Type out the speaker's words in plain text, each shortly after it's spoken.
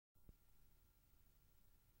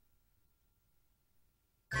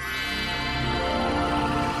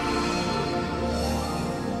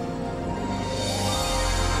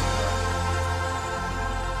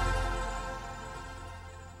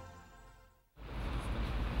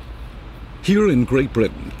Here in Great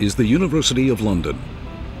Britain is the University of London.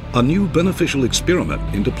 A new beneficial experiment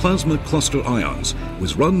into plasma cluster ions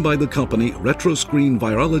was run by the company Retroscreen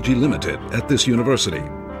Virology Limited at this university.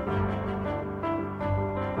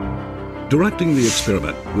 Directing the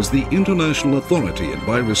experiment was the International Authority in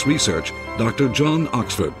Virus Research, Dr. John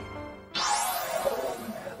Oxford.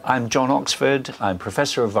 I'm John Oxford. I'm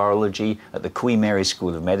Professor of Virology at the Queen Mary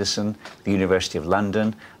School of Medicine, the University of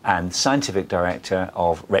London, and Scientific Director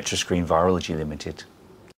of Retroscreen Virology Limited.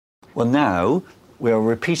 Well, now we are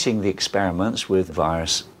repeating the experiments with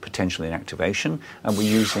virus potential inactivation, and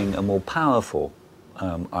we're using a more powerful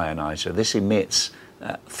ionizer. This emits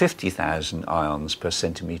 50,000 ions per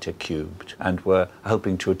centimetre cubed, and we're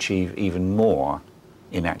hoping to achieve even more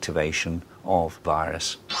inactivation of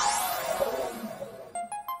virus.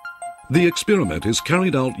 The experiment is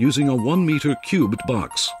carried out using a 1-meter cubed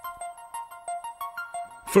box.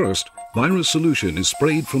 First, virus solution is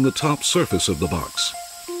sprayed from the top surface of the box.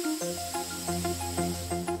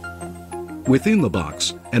 Within the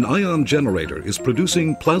box, an ion generator is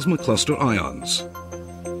producing plasma cluster ions.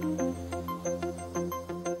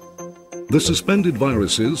 The suspended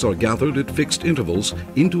viruses are gathered at fixed intervals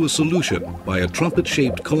into a solution by a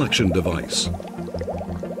trumpet-shaped collection device.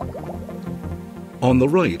 On the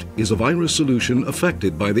right is a virus solution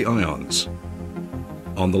affected by the ions.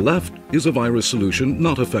 On the left is a virus solution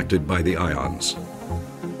not affected by the ions.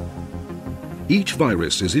 Each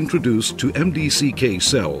virus is introduced to MDCK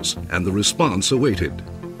cells and the response awaited.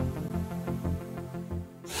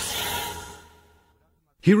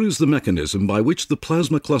 Here is the mechanism by which the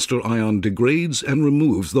plasma cluster ion degrades and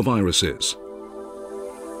removes the viruses.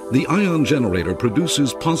 The ion generator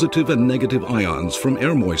produces positive and negative ions from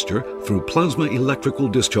air moisture through plasma electrical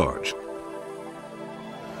discharge.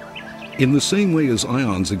 In the same way as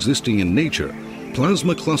ions existing in nature,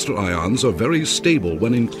 plasma cluster ions are very stable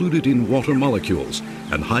when included in water molecules,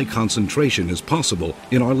 and high concentration is possible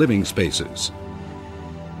in our living spaces.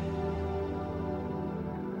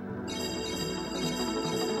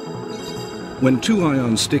 When two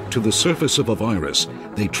ions stick to the surface of a virus,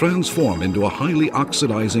 they transform into a highly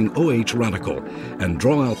oxidizing OH radical and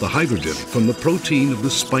draw out the hydrogen from the protein of the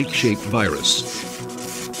spike-shaped virus.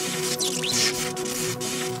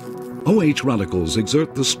 OH radicals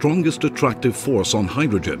exert the strongest attractive force on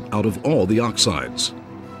hydrogen out of all the oxides.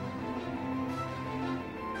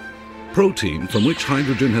 Protein from which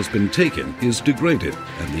hydrogen has been taken is degraded,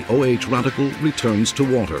 and the OH radical returns to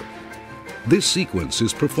water. This sequence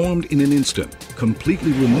is performed in an instant,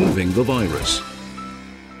 completely removing the virus.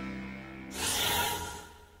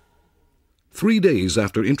 3 days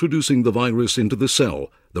after introducing the virus into the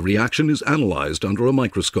cell, the reaction is analyzed under a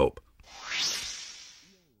microscope.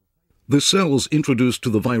 The cells introduced to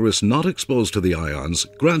the virus not exposed to the ions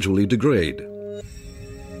gradually degrade.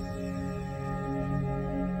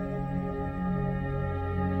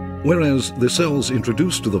 Whereas the cells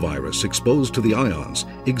introduced to the virus exposed to the ions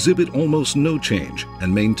exhibit almost no change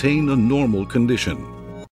and maintain a normal condition.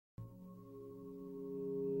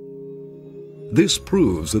 This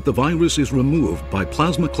proves that the virus is removed by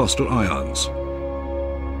plasma cluster ions.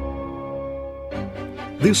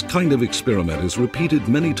 This kind of experiment is repeated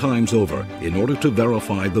many times over in order to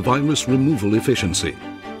verify the virus removal efficiency.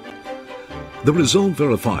 The result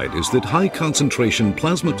verified is that high-concentration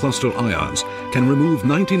plasma cluster ions can remove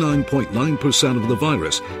 99.9% of the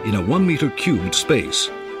virus in a 1-meter cubed space.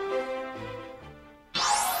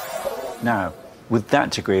 Now, with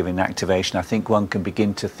that degree of inactivation, I think one can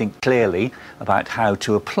begin to think clearly about how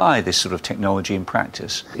to apply this sort of technology in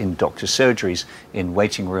practice, in doctors' surgeries, in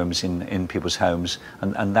waiting rooms, in people's homes,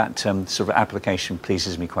 and that sort of application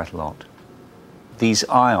pleases me quite a lot. These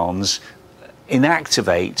ions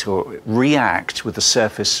inactivate or react with the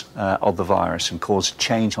surface of the virus and cause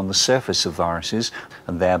change on the surface of viruses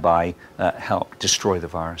and thereby help destroy the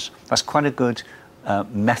virus. That's quite a good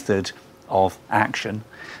method of action.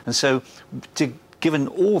 And so, given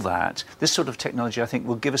all that, this sort of technology, I think,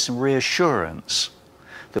 will give us some reassurance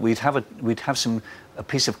that we'd have a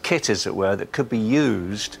piece of kit, as it were, that could be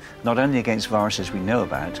used not only against viruses we know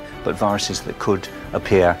about, but viruses that could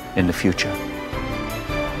appear in the future.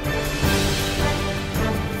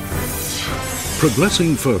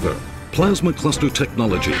 Progressing further, plasma cluster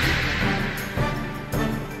technology.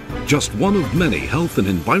 Just one of many health and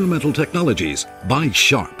environmental technologies by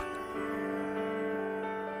Sharp.